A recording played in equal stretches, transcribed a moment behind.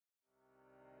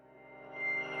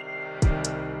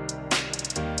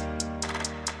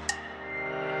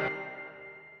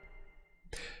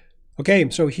Okay,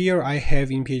 so here I have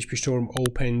in PHP Storm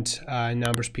opened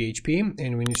numbers PHP,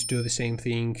 and we need to do the same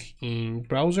thing in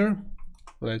browser.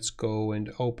 Let's go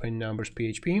and open numbers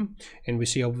PHP, and we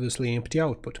see obviously empty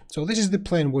output. So this is the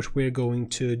plan what we're going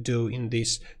to do in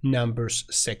this numbers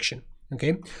section.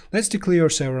 Okay, let's declare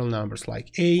several numbers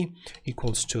like a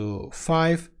equals to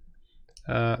 5,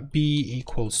 b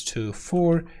equals to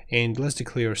 4, and let's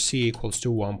declare c equals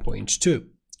to 1.2.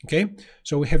 Okay,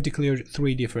 so we have declared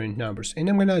 3 different numbers, and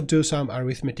I'm going to do some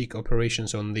arithmetic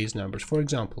operations on these numbers. For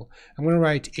example, I'm going to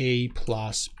write a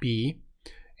plus b,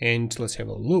 and let's have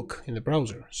a look in the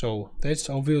browser. So that's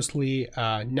obviously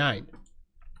 9.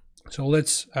 So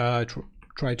let's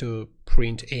try to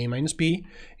print a minus b,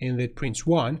 and that prints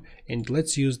 1, and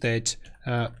let's use that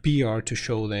br to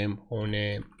show them on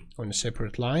a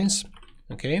separate lines.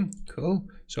 Okay, cool.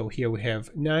 So here we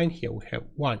have 9, here we have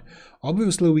 1.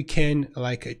 Obviously we can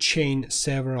like chain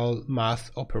several math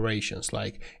operations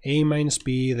like a minus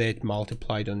b that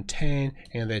multiplied on 10,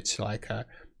 and that's like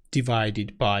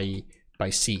divided by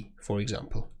c, for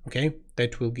example. Okay,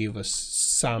 that will give us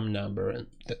some number, and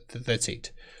that's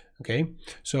it. Okay,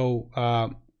 so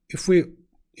if we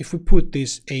put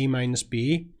this a minus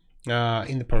b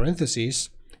in the parentheses,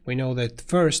 we know that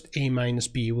first a minus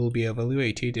b will be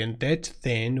evaluated, and that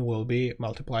then will be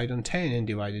multiplied on 10 and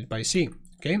divided by c.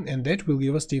 Okay, and that will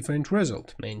give us different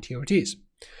result, and here it is.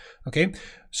 Okay,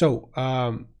 so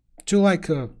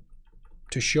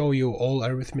to show you all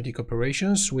arithmetic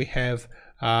operations, we have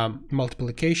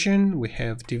multiplication, we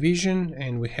have division,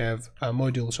 and we have a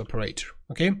modules operator.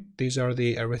 Okay, these are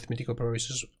the arithmetic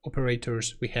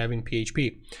operators we have in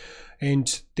PHP,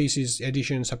 and this is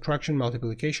addition, subtraction,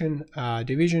 multiplication,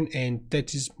 division, and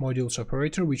that is modules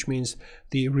operator, which means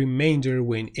the remainder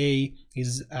when a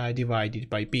is divided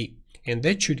by b, and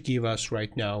that should give us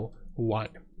right now 1.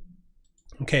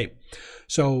 Okay,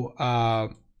 so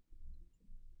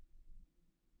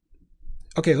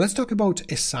okay, let's talk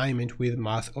about assignment with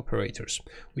math operators,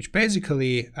 which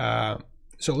basically,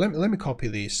 so let me copy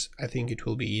this. I think it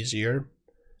will be easier.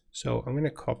 So I'm going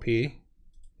to copy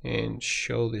and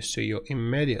show this to you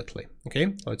immediately.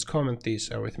 Okay, let's comment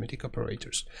these arithmetic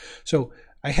operators. So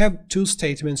I have 2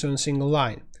 statements on a single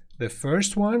line. The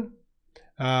first one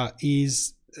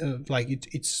is like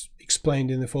it's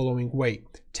explained in the following way.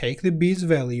 Take the b's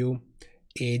value,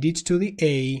 add it to the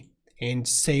a, and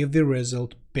save the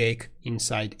result back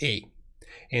inside a,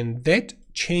 and that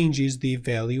changes the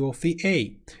value of the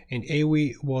a, and a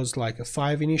was like a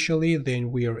 5 initially, then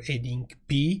we are adding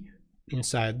b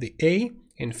inside the a,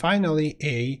 and finally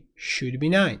a should be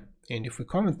 9. And if we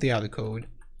comment the other code,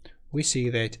 we see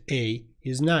that a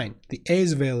is 9. The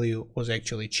a's value was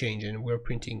actually changed, and we're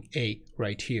printing a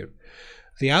right here.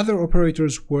 The other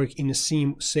operators work in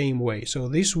the same way. So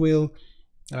this will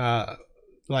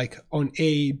like on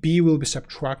a, b will be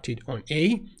subtracted on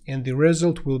a, and the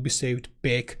result will be saved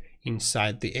back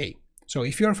inside the a. So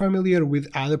if you are familiar with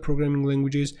other programming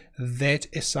languages, that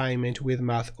assignment with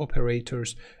math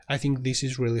operators, I think this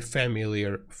is really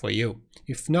familiar for you.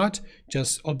 If not,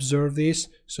 just observe this.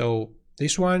 So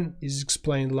this one is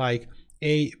explained like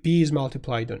b is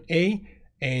multiplied on a,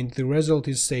 and the result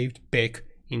is saved back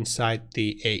inside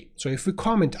the a. So if we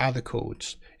comment other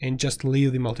codes and just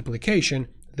leave the multiplication,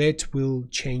 that will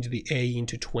change the a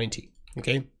into 20.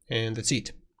 Okay, and that's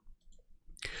it.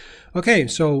 Okay,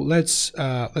 so let's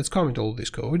comment all this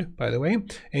code, by the way,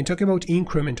 and talk about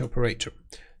increment operator.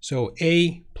 So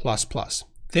a plus plus,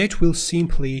 that will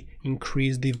simply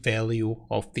increase the value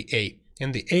of the a,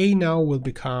 and the a now will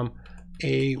become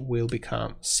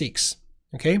 6.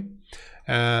 Okay,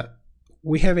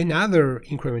 we have another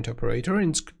increment operator,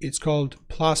 and it's called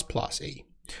plus plus a.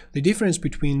 The difference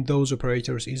between those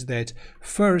operators is that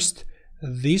first,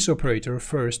 this operator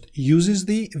first uses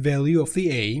the value of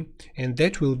the a, and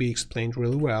that will be explained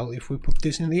really well if we put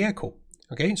this in the echo.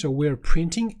 Okay, so we're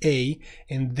printing a,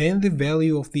 and then the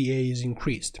value of the a is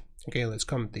increased. Okay, let's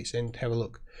comment this and have a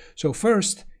look. So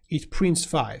first it prints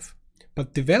 5,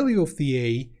 but the value of the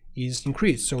a is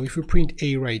increased. So if we print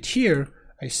a right here,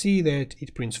 I see that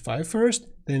it prints 5 first,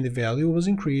 then the value was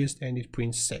increased, and it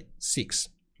prints 6.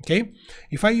 Okay,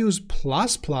 if I use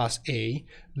plus plus a,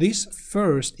 this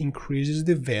first increases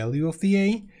the value of the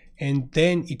a, and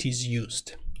then it is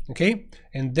used. Okay,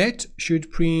 and that should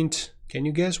print, can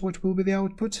you guess what will be the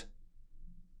output?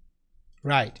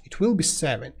 Right, it will be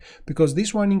 7, because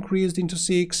this one increased into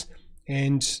 6,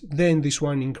 and then this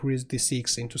one increased the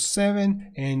 6 into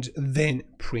 7, and then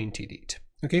printed it.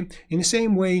 Okay, in the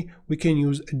same way we can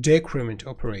use a decrement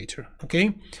operator.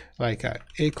 Okay, like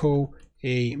echo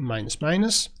a minus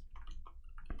minus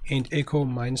and echo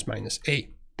minus minus a.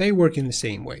 They work in the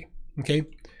same way. Okay,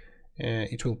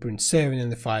 it will print 7 in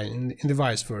the file, and the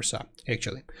vice versa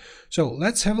actually. So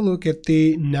let's have a look at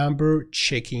the number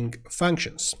checking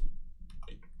functions.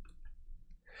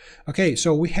 Okay,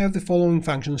 so we have the following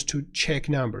functions to check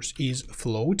numbers: is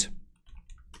float,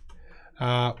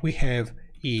 we have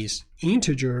is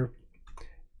integer,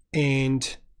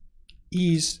 and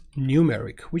is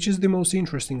numeric, which is the most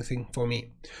interesting thing for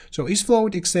me. So is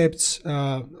float accepts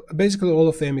basically all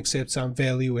of them except some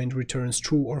value and returns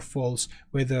true or false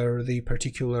whether the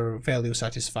particular value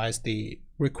satisfies the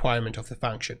requirement of the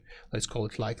function. Let's call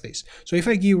it like this. So if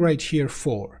I give right here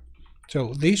 4,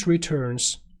 so this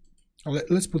returns,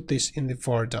 let's put this in the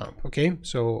var dump. Okay,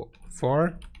 so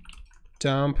var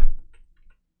dump,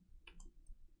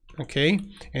 okay,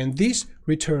 and this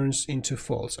returns into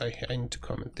false. I need to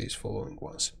comment these following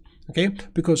ones, okay,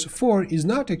 because 4 is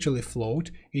not actually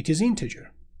float, it is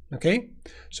integer. Okay,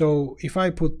 so if I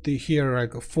put the here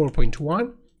like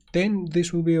 4.1, then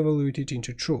this will be evaluated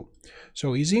into true.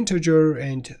 So is integer,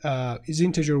 and is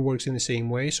integer works in the same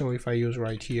way. So if I use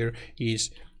right here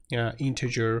is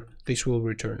integer, this will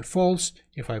return false.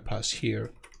 If I pass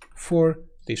here 4,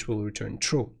 this will return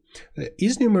true.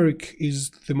 Is numeric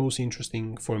is the most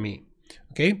interesting for me.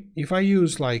 Okay, if I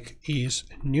use like is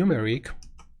numeric,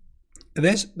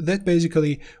 that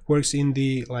basically works in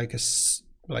the like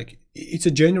it's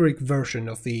a generic version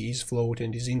of the is float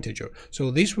and is integer.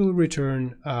 So this will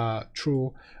return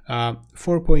true.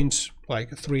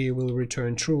 4.3 will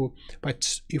return true.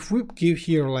 But if we give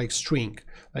here like string,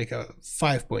 like a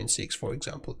 5.6 for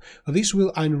example, this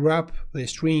will unwrap the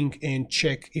string and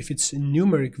check if it's a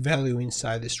numeric value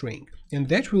inside the string, and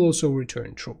that will also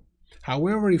return true.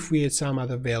 However, if we add some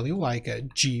other value like a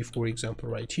g for example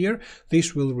right here,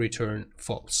 this will return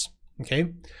false.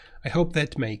 Okay, I hope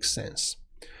that makes sense.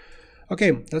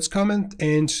 Okay, let's comment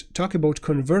and talk about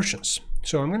conversions.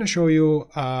 So I'm going to show you,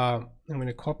 I'm going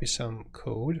to copy some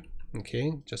code,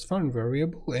 okay, just one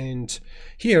variable, and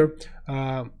here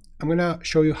I'm going to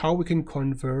show you how we can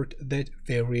convert that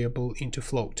variable into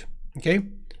float, okay,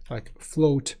 like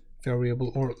float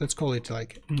variable, or let's call it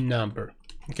like number.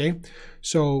 Okay,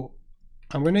 so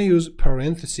I'm going to use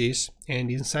parentheses,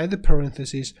 and inside the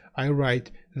parentheses I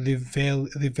write the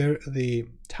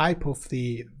type of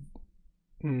the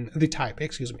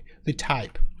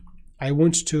type I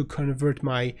want to convert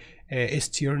my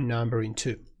str number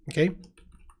into. Okay,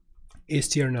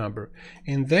 str number,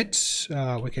 and that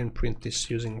we can print this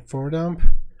using for dump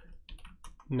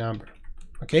number.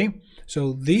 Okay,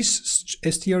 so this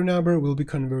str number will be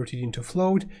converted into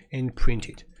float and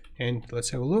printed. And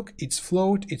let's have a look. It's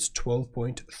float, it's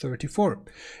 12.34.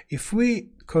 If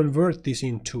we convert this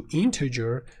into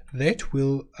integer, that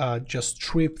will just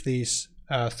strip this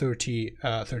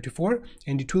 34,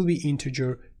 and it will be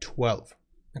integer 12.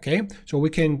 Okay, so we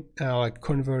can like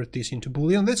convert this into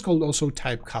Boolean. That's called also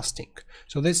typecasting.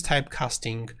 So that's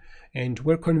typecasting, and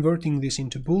we're converting this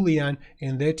into Boolean,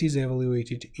 and that is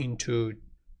evaluated into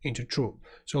true.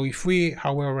 So if we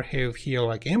however have here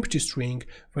like empty string,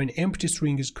 when empty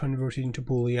string is converted into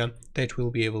Boolean, that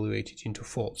will be evaluated into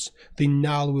false. The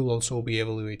null will also be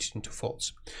evaluated into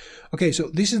false. Okay, so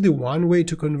this is the one way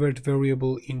to convert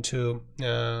variable into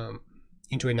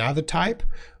another type.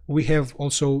 We have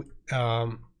also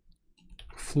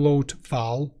float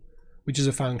val, which is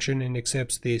a function and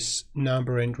accepts this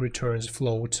number and returns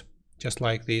float, just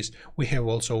like this. We have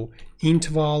also int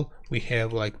val, we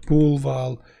have like bool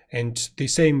val, and the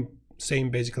same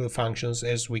basically functions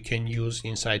as we can use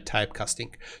inside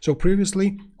typecasting. So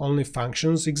previously only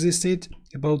functions existed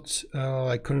about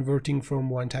like converting from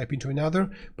one type into another,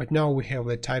 but now we have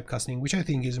the typecasting, which I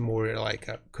think is more like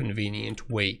a convenient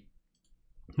way.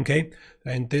 Okay,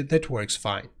 and that works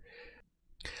fine.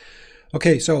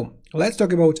 Okay, so let's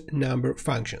talk about number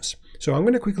functions. So I'm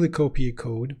going to quickly copy a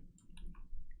code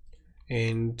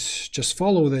and just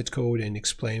follow that code and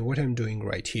explain what I'm doing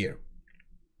right here.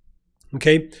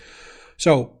 Okay,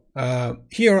 so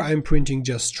here I'm printing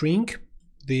just string,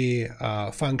 the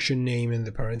function name in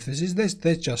the parentheses,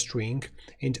 that's just string,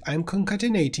 and I'm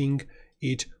concatenating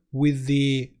it with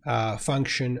the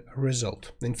function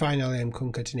result, and finally I'm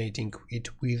concatenating it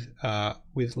with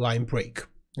line break.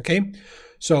 Okay,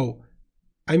 so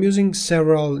I'm using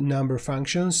several number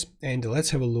functions, and let's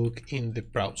have a look in the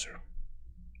browser.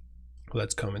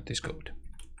 Let's comment this code.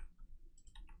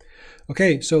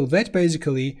 Okay, so that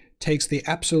basically takes the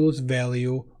absolute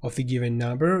value of the given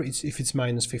number. If it's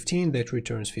minus 15, that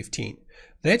returns 15.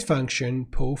 That function,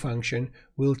 po function,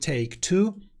 will take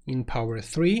 2 in power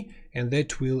 3, and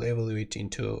that will evaluate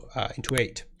into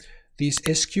 8. This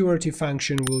sqrt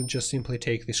function will just simply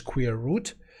take the square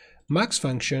root, max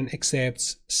function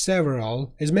accepts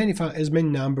as many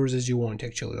numbers as you want,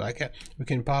 actually. Like we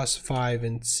can pass 5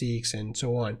 and 6 and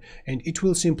so on, and it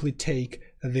will simply take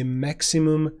the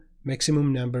maximum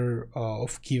number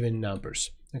of given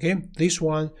numbers. Okay, this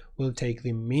one will take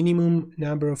the minimum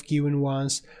number of given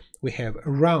ones. We have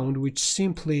a round, which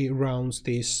simply rounds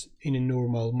this in a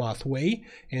normal math way,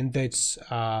 and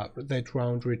that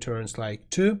round returns like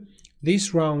 2.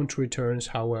 This round returns,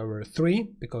 however, 3,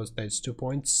 because that's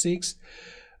 2.6.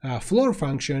 Floor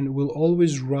function will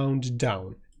always round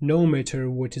down, no matter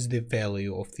what is the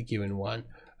value of the given one.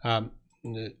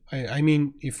 I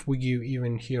mean, if we give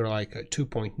even here like a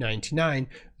 2.99,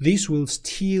 this will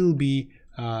still be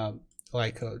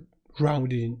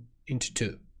rounded into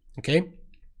 2. Okay,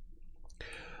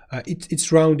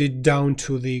 it's rounded down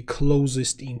to the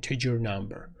closest integer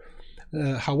number.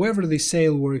 However, the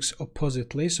sale works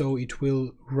oppositely, so it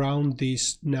will round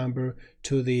this number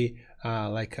to the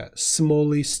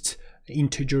smallest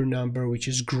integer number which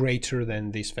is greater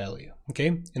than this value. Okay,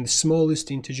 and the smallest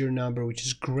integer number which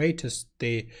is greater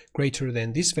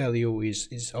than this value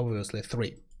is obviously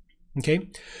 3. Okay,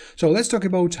 so let's talk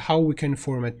about how we can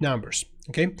format numbers.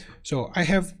 Okay, so I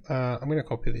have I'm going to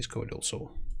copy this code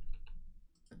also.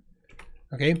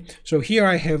 Okay, so here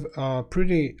I have a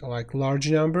pretty large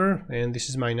number, and this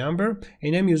is my number,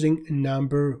 and I'm using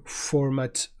number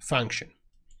format function.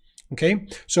 Okay,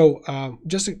 so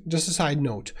just a side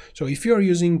note. So if you're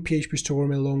using PHP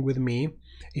Storm along with me,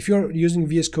 if you're using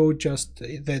VS Code,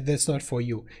 that's not for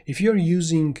you. If you're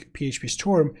using PHP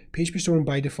Storm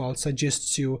by default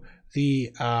suggests you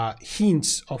the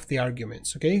hints of the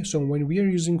arguments. Okay, so when we are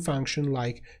using function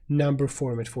like number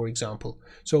format, for example,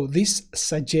 so this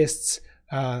suggests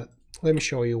let me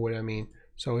show you what I mean.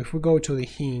 So if we go to the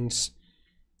hints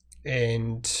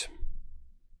and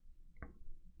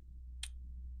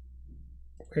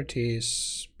where it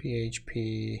is,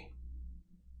 PHP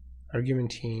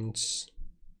argument hints,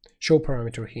 show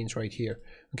parameter hints right here.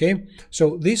 Okay,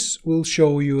 so this will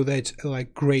show you that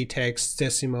gray text,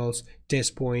 decimals,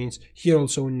 des points, here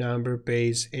also number,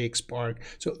 base, x, arg.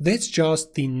 So that's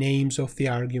just the names of the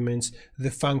arguments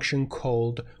the function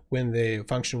called when the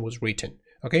function was written.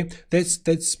 Okay,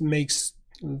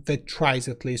 that tries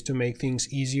at least to make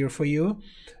things easier for you,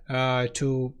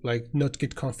 to not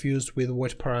get confused with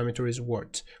what parameter is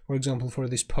what. For example, for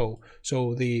this po,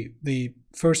 so the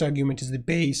first argument is the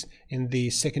base and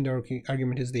the second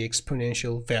argument is the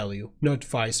exponential value, not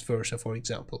vice versa, for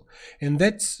example. And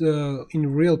that's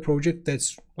in real project,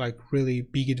 that's really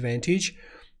big advantage.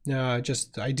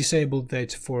 Just I disabled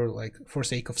that for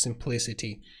sake of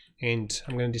simplicity, and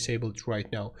I'm going to disable it right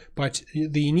now. But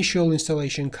the initial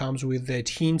installation comes with that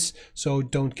hints, so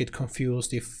don't get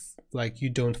confused if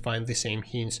you don't find the same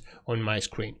hints on my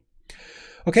screen.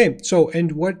 Okay, so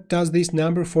and what does this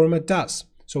number format does?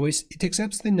 So it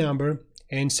accepts the number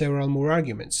and several more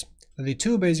arguments. The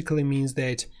 2 basically means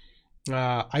that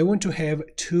I want to have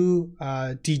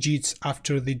 2 digits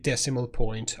after the decimal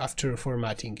point after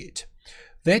formatting it.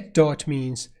 That dot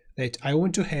means that I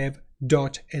want to have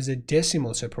dot as a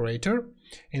decimal separator,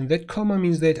 and that comma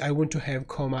means that I want to have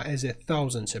comma as a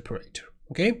thousand separator.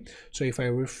 Okay, so if I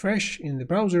refresh in the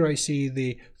browser, I see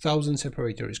the thousand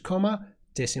separator is comma,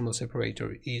 decimal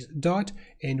separator is dot,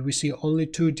 and we see only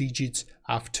 2 digits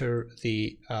after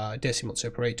the decimal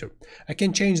separator. I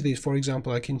can change this. For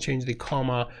example, I can change the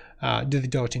comma, the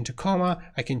dot into comma,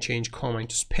 I can change comma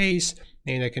into space,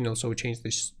 and I can also change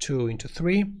this 2 into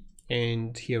 3,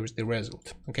 and here is the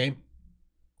result. Okay,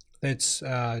 that's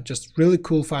just really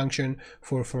cool function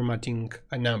for formatting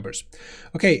numbers.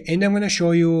 Okay, and I'm going to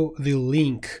show you the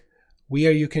link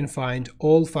where you can find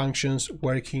all functions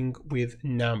working with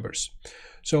numbers.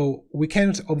 So we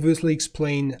can't obviously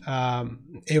explain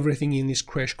everything in this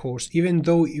crash course, even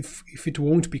though if it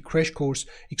won't be crash course,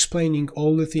 explaining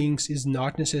all the things is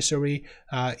not necessary,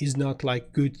 is not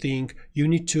good thing. You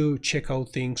need to check out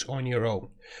things on your own.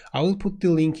 I will put the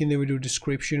link in the video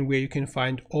description where you can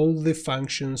find all the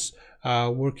functions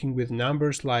working with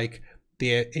numbers, like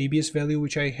the ABS value,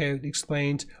 which I have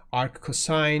explained, arc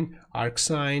cosine, arc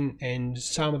sine, and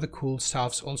some of the cool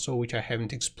stuffs also which I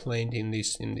haven't explained in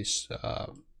this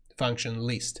function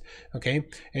list. Okay,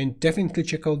 and definitely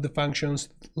check out the functions.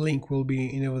 Link will be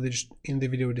in the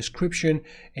video description,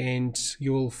 and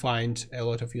you will find a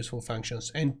lot of useful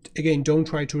functions. And again, don't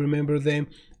try to remember them,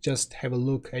 just have a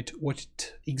look at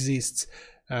what exists,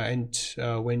 and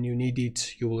when you need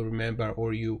it, you will remember,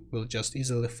 or you will just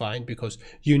easily find because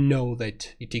you know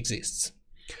that it exists.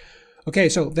 Okay,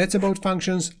 so that's about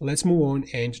functions. Let's move on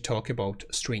and talk about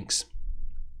strings.